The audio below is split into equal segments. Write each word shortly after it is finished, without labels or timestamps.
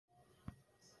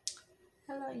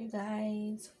Hello, you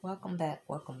guys. Welcome back.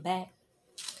 Welcome back.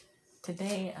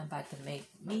 Today, I'm about to make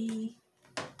me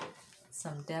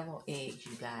some devil eggs,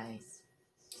 you guys.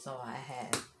 So, I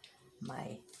have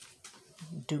my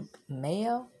Duke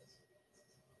mayo.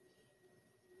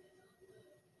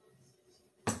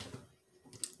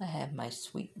 I have my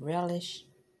sweet relish.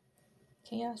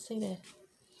 Can y'all see that?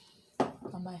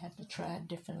 I might have to try a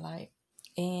different light.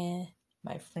 And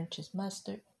my French's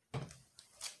mustard.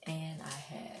 And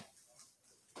I have,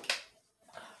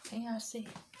 can y'all see?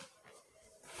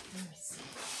 Let me see.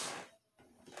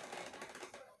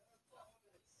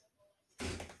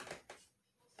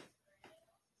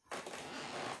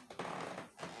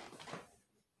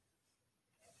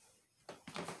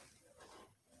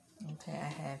 Okay,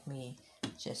 I have me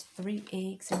just 3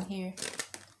 eggs in here.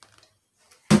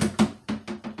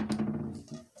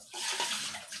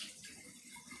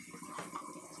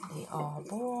 They all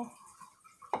boil.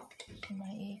 Put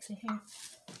my eggs in here.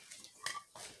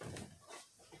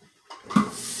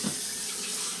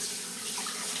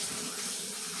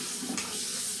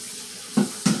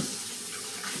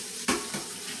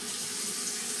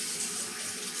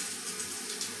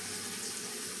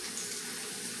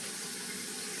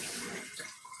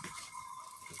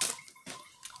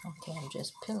 Okay, I'm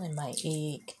just peeling my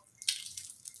egg.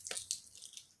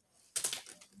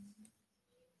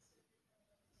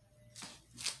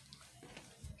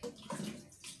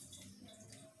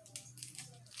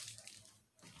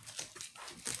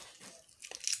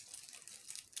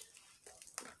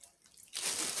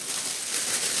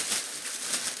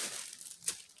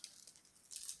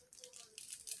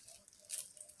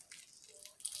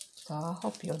 So I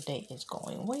hope your day is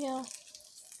going well.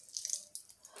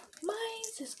 Mine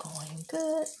is going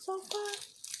good so far.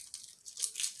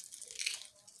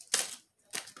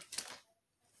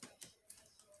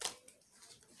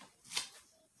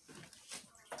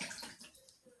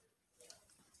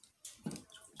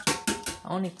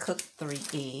 I only cooked 3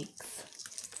 eggs.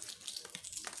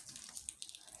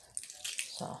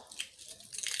 So,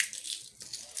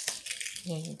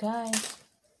 here you guys.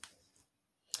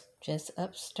 Just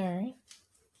up stirring.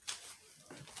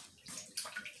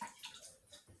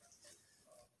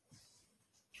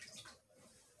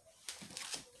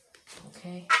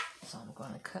 Okay, so I'm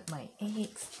going to cut my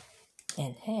eggs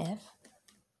in half.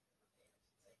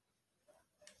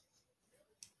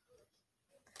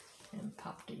 And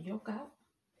pop the yolk out.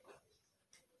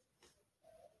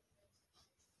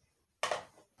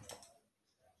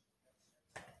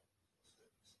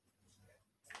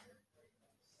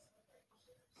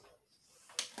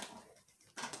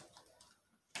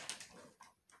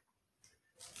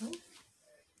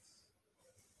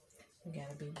 You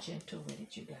gotta be gentle with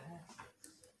it, you guys.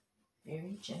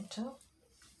 Very gentle.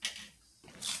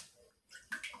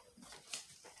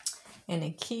 And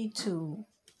the key to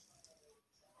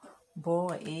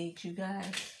boiled eggs, you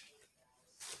guys,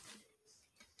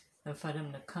 and for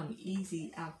them to come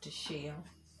easy out the shell.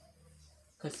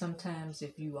 Because sometimes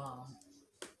if you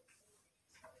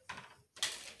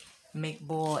make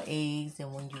boiled eggs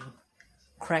and when you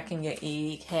cracking your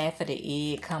egg, half of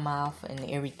the egg come off and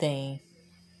everything.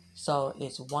 So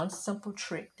it's one simple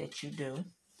trick that you do.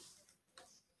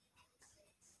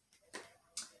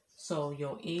 So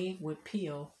your egg would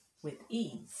peel with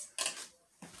ease.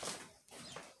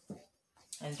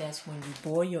 And that's when you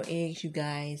boil your eggs, you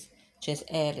guys, just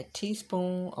add a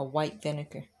teaspoon of white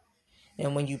vinegar.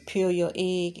 And when you peel your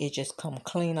egg, it just come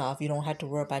clean off. You don't have to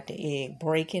worry about the egg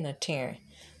breaking or tearing.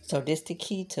 So this the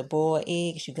key to boiled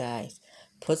eggs, you guys.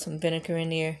 Put some vinegar in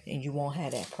there and you won't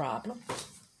have that problem.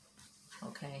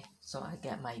 Okay, so I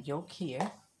got my yolk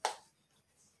here.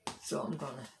 So I'm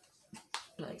gonna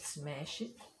like smash it.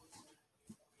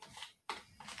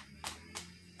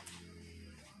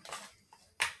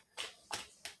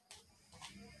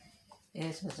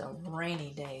 This was a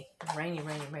rainy day. Rainy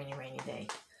day.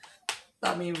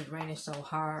 I mean, it was raining so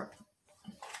hard.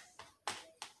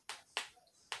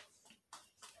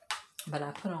 But I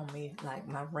put on me like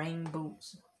my rain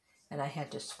boots. And I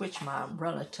had to switch my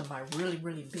umbrella to my really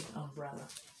big umbrella.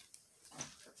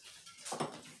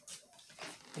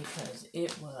 Because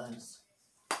it was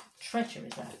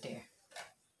treacherous out there.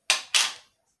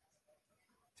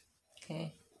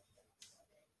 Okay.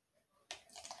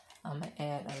 I'm going to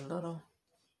add a little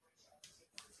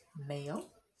mayo.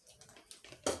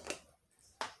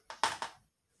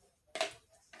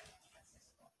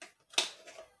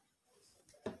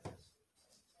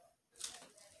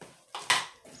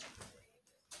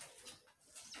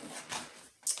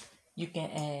 You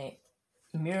can add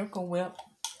Miracle Whip,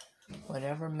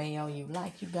 whatever mayo you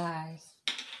like, you guys.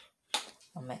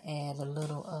 I'm going to add a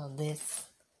little of this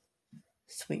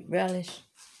sweet relish.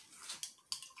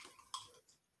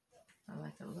 I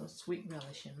like a little sweet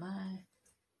relish in mine.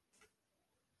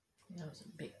 That was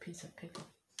a big piece of pickle.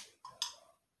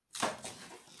 Hey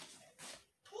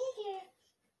here.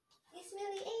 You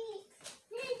smelly eggs.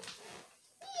 Here.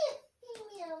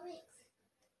 Meow, Rex.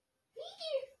 Hey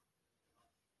here.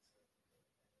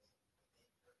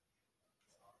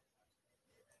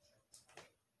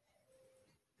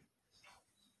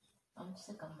 I'm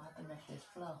sick of mopping up this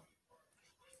floor.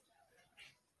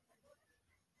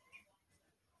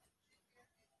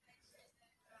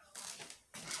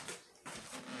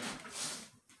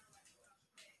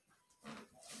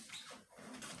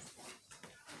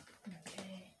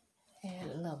 Okay, add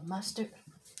a little mustard,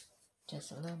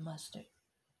 just a little mustard.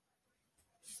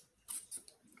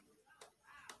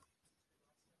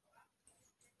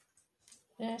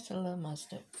 Just a little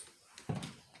mustard.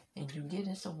 And you give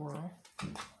this a whirl.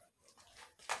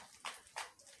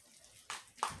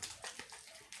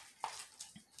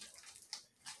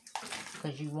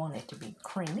 Because you want it to be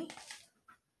creamy.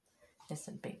 It's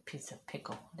a big piece of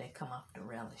pickle that come off the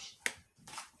relish.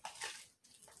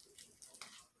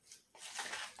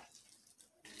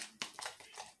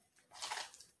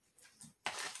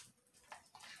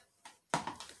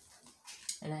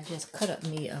 And I just cut up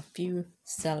me a few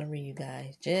celery, you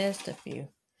guys. Just a few.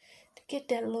 To get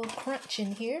that little crunch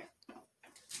in here.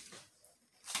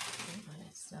 Put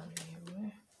that celery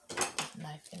everywhere.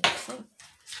 Knife in the sink.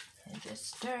 And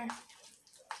just stir.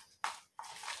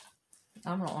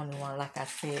 I'm the only one, like I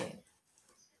said,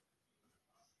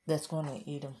 that's going to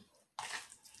eat them.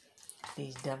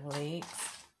 These devil eggs.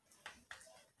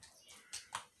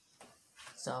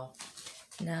 So,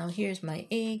 now here's my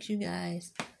eggs, you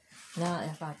guys. Now I'm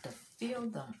about to fill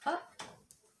them up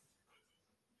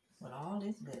with all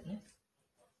this goodness.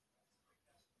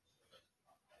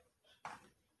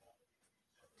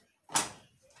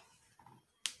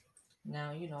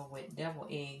 Now, you know, with devil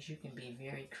eggs, you can be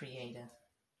very creative.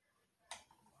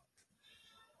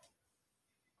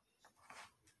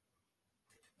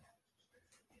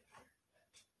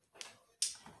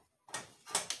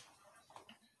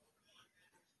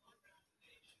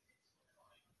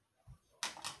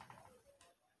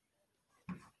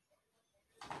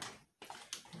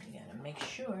 You gotta make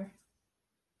sure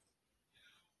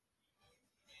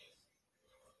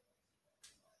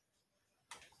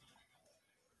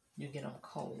you get them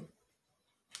cold.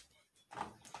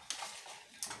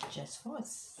 Just for a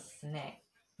snack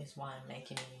is why I'm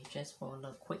making it. Just for a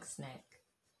little quick snack.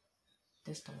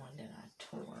 This is the one that I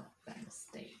tore by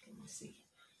mistake. Let me see.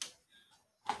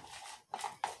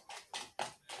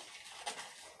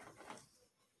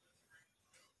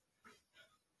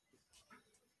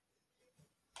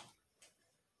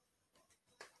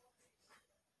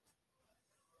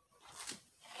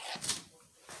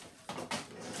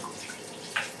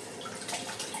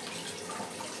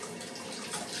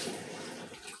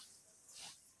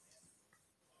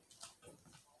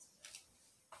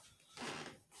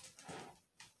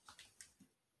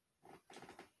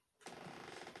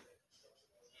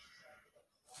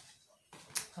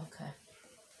 Okay.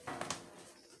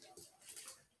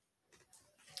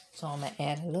 So I'm going to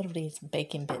add a little of these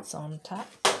bacon bits on top.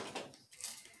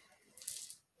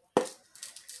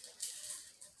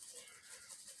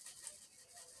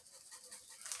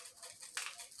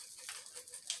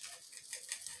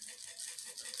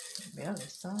 Really,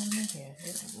 some in here.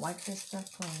 Just wipe this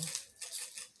stuff clean.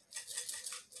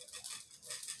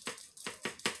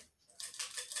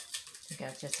 You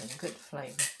got just a good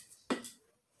flavor.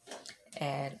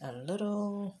 Add a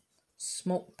little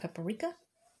smoked paprika.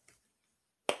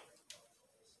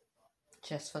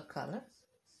 Just for color.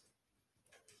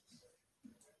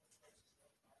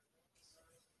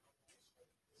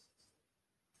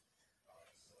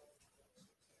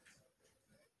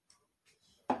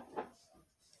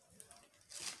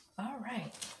 All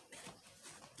right.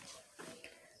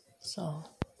 So,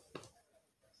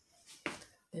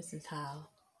 this is how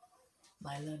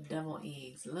my little devil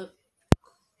eggs look.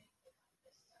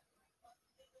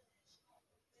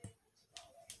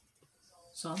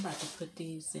 So I'm about to put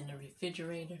these in the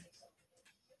refrigerator.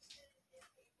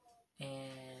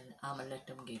 And I'm going to let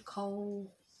them get cold.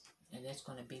 And that's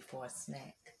going to be for a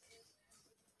snack.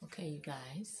 Okay, you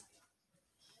guys.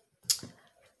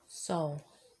 So,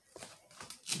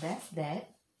 that's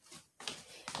that.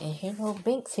 And here go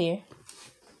Binks here.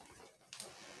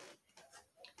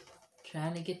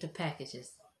 Trying to get the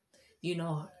packages. You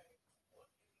know,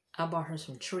 I bought her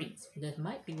some treats. That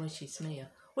might be what she smells.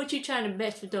 What you trying to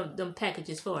mess with them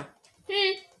packages for? Mama,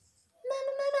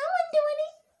 I wasn't doing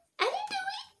it. I didn't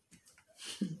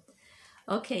do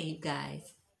it. Okay, you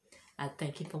guys. I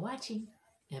thank you for watching.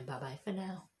 And bye-bye for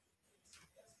now.